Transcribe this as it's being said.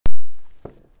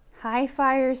Hi,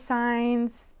 fire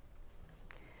signs.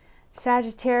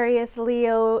 Sagittarius,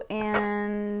 Leo,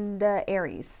 and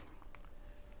Aries.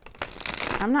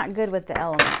 I'm not good with the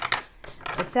element.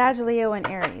 The Sag, Leo, and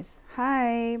Aries.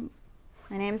 Hi,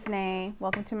 my name's Nay.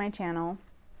 Welcome to my channel.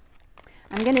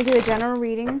 I'm going to do a general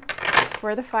reading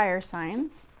for the fire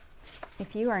signs.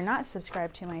 If you are not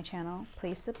subscribed to my channel,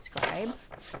 please subscribe.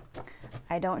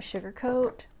 I don't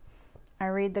sugarcoat. I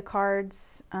read the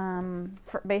cards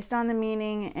based on the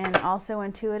meaning and also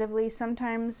intuitively.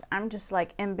 Sometimes I'm just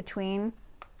like in between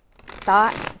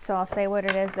thoughts, so I'll say what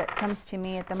it is that comes to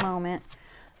me at the moment.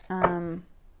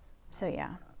 So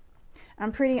yeah,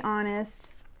 I'm pretty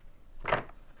honest.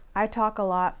 I talk a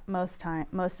lot most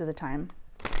of the time,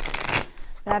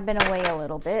 but I've been away a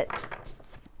little bit,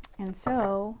 and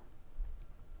so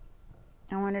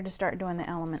I wanted to start doing the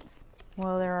elements.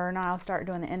 Whether or not I'll start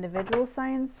doing the individual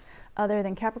signs other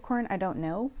than Capricorn, I don't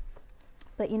know.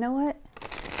 But you know what?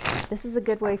 This is a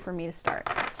good way for me to start.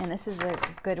 And this is a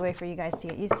good way for you guys to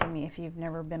get used to me if you've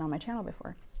never been on my channel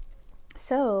before.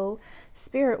 So,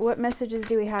 Spirit, what messages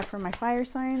do we have for my fire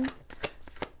signs?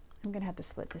 I'm going to have to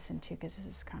split this in two because this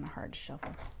is kind of hard to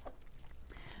shuffle.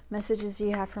 Messages do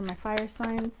you have for my fire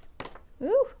signs?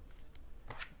 Ooh!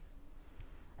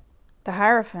 The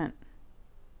Hierophant.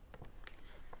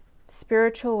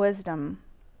 Spiritual wisdom,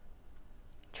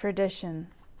 tradition.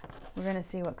 We're going to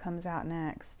see what comes out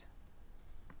next.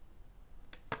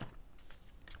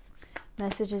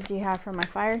 Messages do you have for my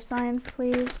fire signs,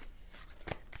 please?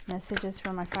 Messages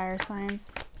for my fire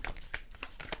signs.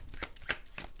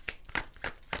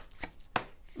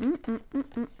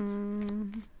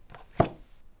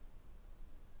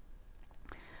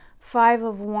 Five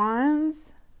of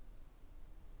Wands.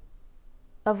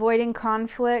 Avoiding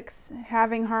conflicts,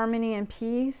 having harmony and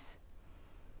peace,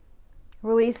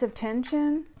 release of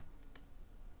tension.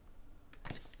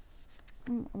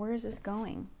 Where is this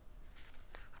going?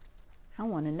 I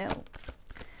want to know.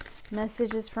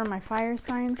 Messages for my fire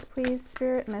signs, please,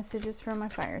 Spirit. Messages for my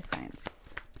fire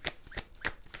signs.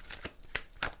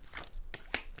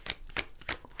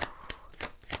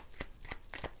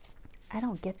 I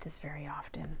don't get this very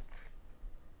often.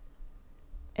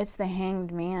 It's the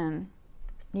Hanged Man.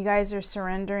 You guys are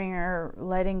surrendering or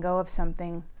letting go of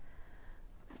something.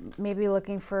 Maybe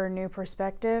looking for a new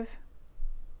perspective.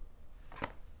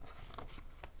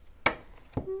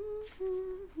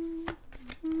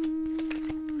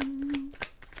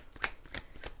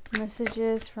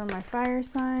 Messages for my fire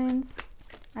signs.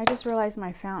 I just realized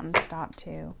my fountain stopped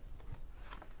too.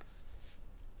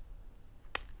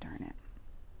 Darn it.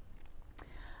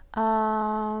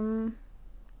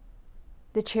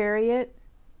 The Chariot.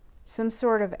 Some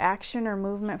sort of action or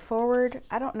movement forward.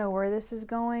 I don't know where this is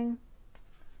going.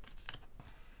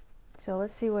 So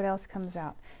let's see what else comes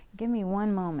out. Give me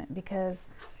one moment because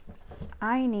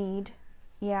I need,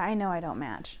 yeah, I know I don't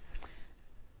match.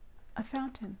 A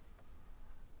fountain.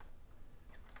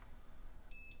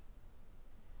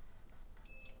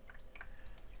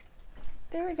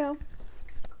 There we go.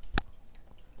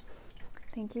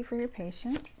 Thank you for your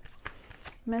patience.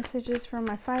 Messages from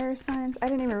my fire signs. I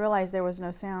didn't even realize there was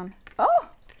no sound. Oh!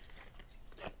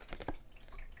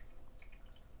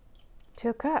 2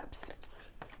 of Cups.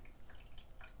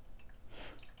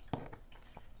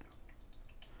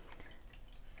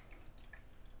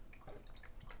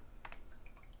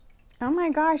 Oh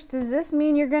my gosh, does this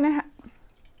mean you're gonna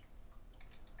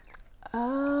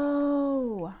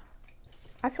Oh!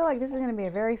 I feel like this is gonna be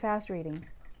a very fast reading.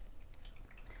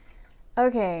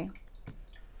 Okay.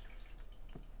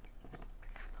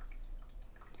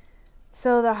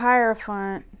 So the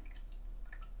Hierophant,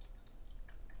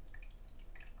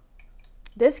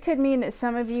 this could mean that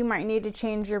some of you might need to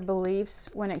change your beliefs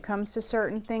when it comes to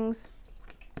certain things.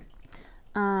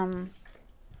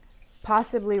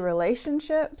 Possibly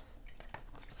relationships.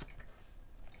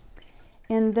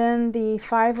 And then the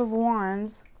 5 of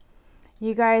Wands,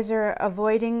 you guys are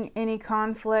avoiding any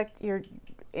conflict. You're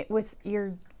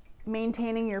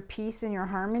maintaining your peace and your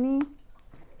harmony.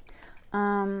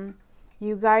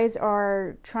 You guys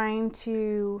are trying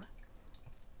to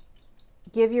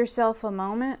give yourself a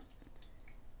moment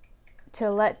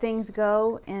to let things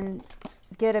go and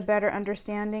get a better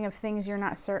understanding of things you're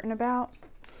not certain about.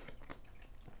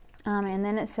 And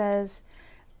then it says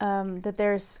that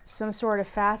there's some sort of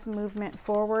fast movement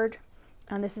forward.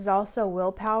 And this is also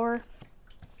willpower.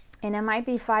 And it might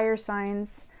be fire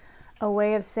signs, a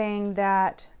way of saying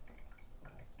that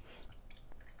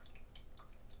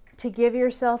to give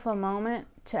yourself a moment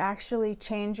to actually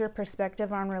change your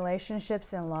perspective on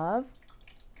relationships and love,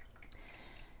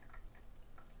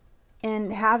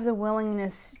 and have the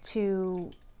willingness to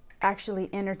actually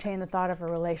entertain the thought of a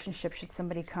relationship should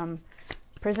somebody come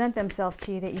present themselves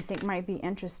to you that you think might be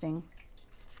interesting.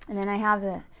 And then I have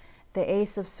the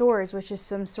Ace of Swords, which is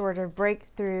some sort of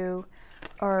breakthrough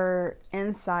or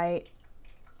insight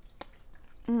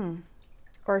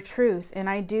or truth. And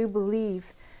I do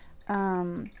believe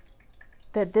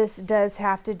that this does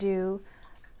have to do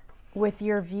with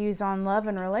your views on love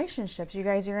and relationships. You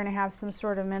guys are going to have some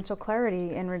sort of mental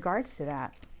clarity in regards to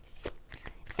that.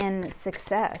 And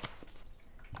success.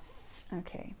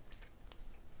 Okay.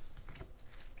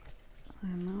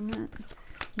 One moment.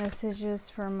 Messages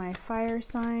for my fire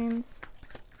signs.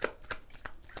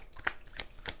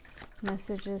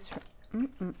 Messages for...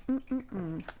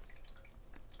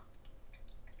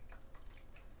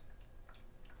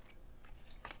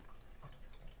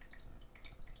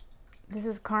 This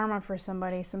is karma for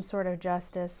somebody, some sort of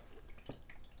justice.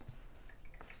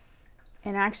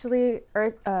 And actually,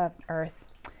 Earth.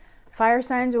 Fire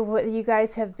signs with what you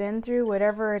guys have been through,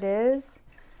 whatever it is.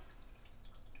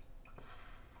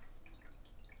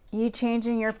 You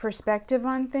changing your perspective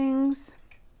on things.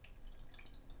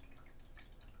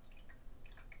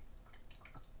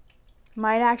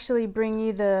 Might actually bring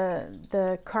you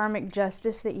the karmic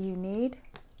justice that you need.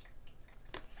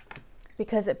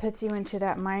 Because it puts you into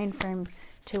that mind frame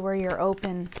to where you're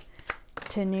open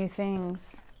to new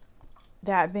things.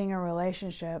 That being a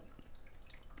relationship.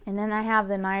 And then I have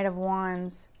the Knight of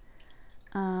Wands.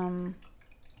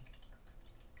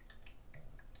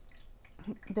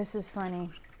 This is funny.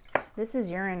 This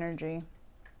is your energy.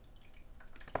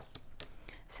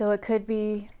 So it could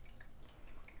be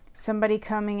somebody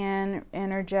coming in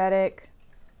energetic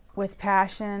with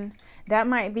passion. That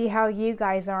might be how you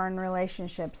guys are in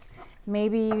relationships.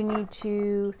 Maybe you need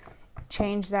to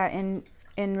change that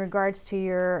in regards to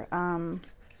your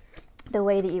the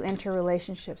way that you enter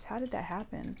relationships. How did that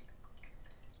happen?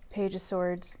 Page of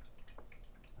Swords.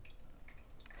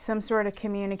 Some sort of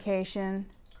communication.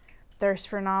 Thirst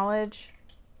for knowledge.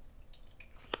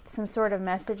 Some sort of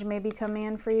message may be coming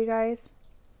in for you guys.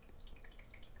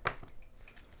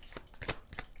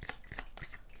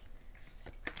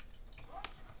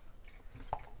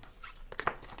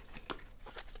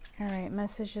 All right,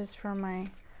 messages for my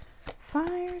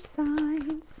fire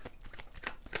signs.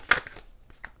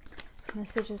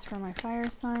 Messages for my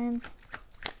fire signs.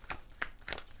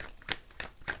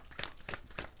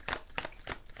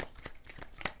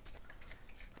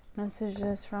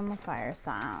 Messages from my fire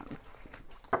signs.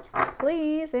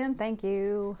 Please and thank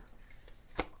you.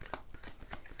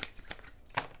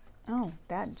 Oh,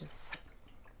 that just...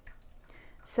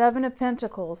 Seven of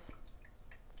Pentacles.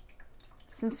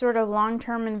 Some sort of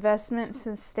long-term investment,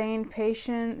 sustained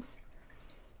patience,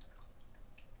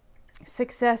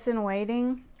 success in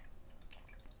waiting.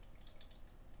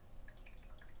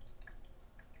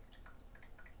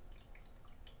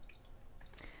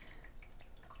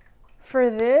 For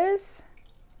this,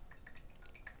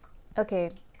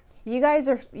 okay, you guys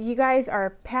are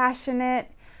passionate.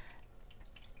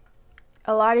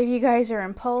 A lot of you guys are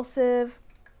impulsive.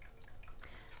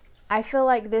 I feel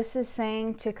like this is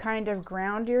saying to kind of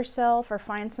ground yourself or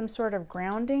find some sort of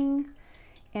grounding.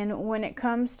 And when it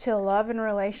comes to love and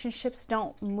relationships,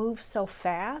 don't move so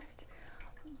fast.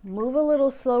 Move a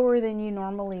little slower than you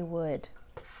normally would.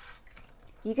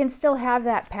 You can still have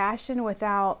that passion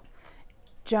without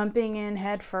jumping in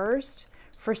head first.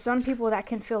 For some people, that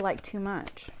can feel like too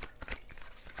much.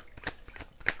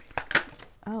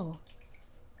 Oh.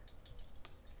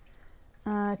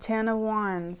 10 of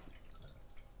Wands.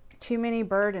 Too many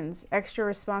burdens, extra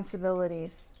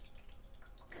responsibilities.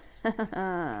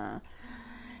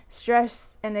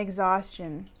 Stress and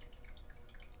exhaustion.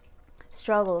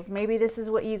 Struggles. Maybe this is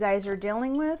what you guys are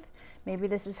dealing with. Maybe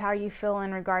this is how you feel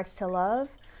in regards to love.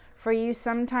 For you,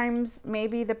 sometimes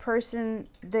maybe the person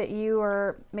that you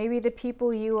are, maybe the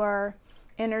people you are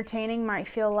entertaining might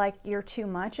feel like you're too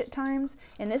much at times.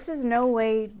 And this is no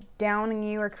way downing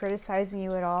you or criticizing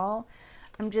you at all.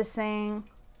 I'm just saying,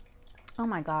 oh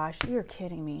my gosh, you're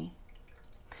kidding me.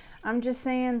 I'm just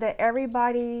saying that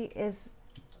everybody is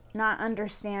not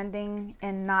understanding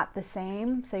and not the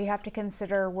same. So you have to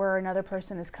consider where another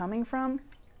person is coming from.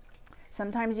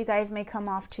 Sometimes you guys may come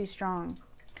off too strong.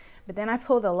 But then I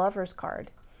pull the Lover's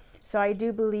card. So I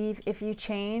do believe if you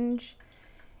change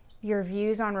your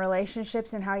views on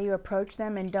relationships and how you approach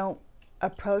them and don't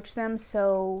approach them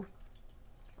so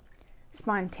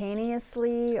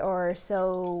spontaneously or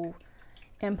so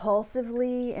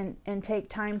impulsively and take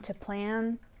time to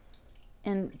plan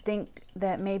and think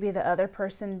that maybe the other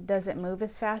person doesn't move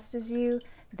as fast as you,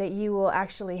 that you will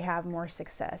actually have more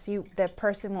success. That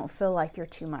person won't feel like you're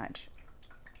too much.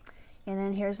 And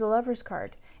then here's the Lover's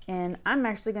card. And I'm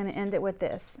actually going to end it with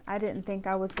this. I didn't think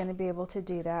I was going to be able to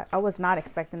do that. I was not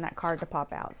expecting that card to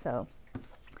pop out. So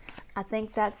I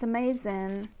think that's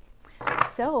amazing.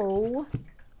 So,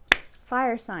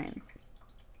 fire signs.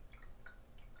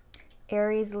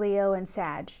 Aries, Leo, and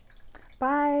Sag.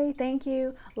 Bye. Thank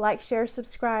you. Like, share,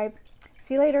 subscribe.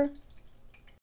 See you later.